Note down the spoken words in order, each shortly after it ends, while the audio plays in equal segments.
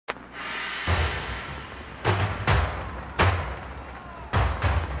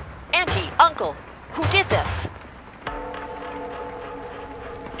uncle. Who did this?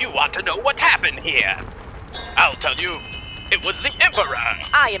 You want to know what happened here? I'll tell you. It was the Emperor.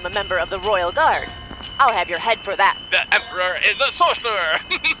 I am a member of the Royal Guard. I'll have your head for that. The Emperor is a sorcerer.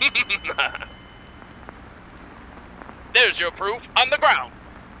 There's your proof on the ground.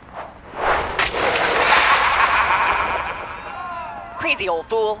 Crazy old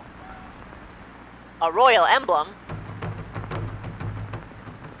fool. A royal emblem?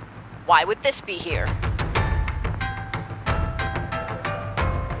 Why would this be here?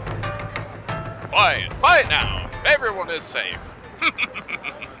 Quiet, quiet now. Everyone is safe.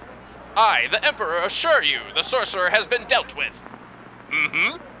 I, the Emperor, assure you the sorcerer has been dealt with.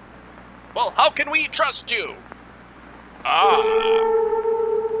 Mm-hmm. Well, how can we trust you?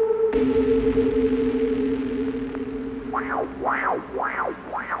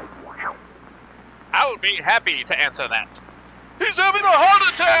 I'll be happy to answer that. He's having a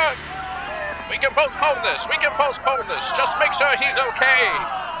heart attack! We can postpone this. We can postpone this. Just make sure he's okay.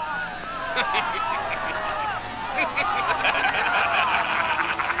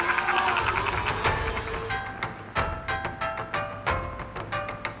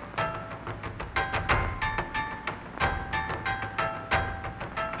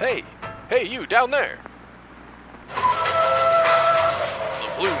 Hey, you down there. The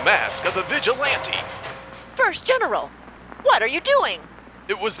blue mask of the vigilante. First General, what are you doing?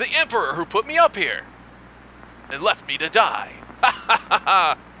 It was the Emperor who put me up here and left me to die. Ha ha ha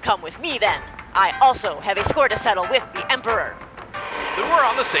ha. Come with me then. I also have a score to settle with the Emperor. Then we're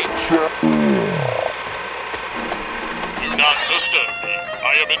on the same track. Do not disturb me.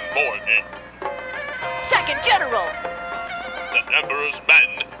 I am in mourning. Second General! The Emperor's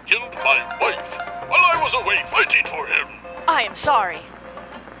men killed my wife while I was away fighting for him. I am sorry.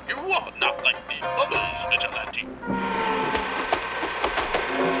 You are not like the others, Vigilante.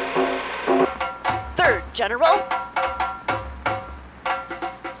 Third General!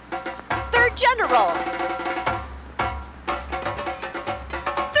 Third General!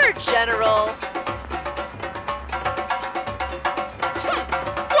 Third General!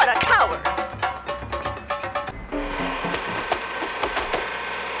 What a coward!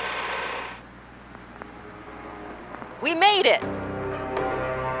 We made it!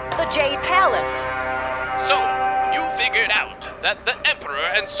 The Jade Palace! So, you figured out that the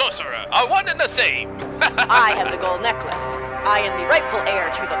Emperor and Sorcerer are one and the same. I have the gold necklace. I am the rightful heir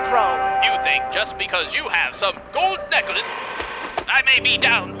to the throne. You think just because you have some gold necklace, I may be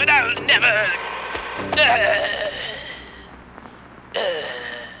down, but I'll never...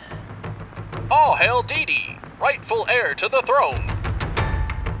 All hail Dee Dee, rightful heir to the throne.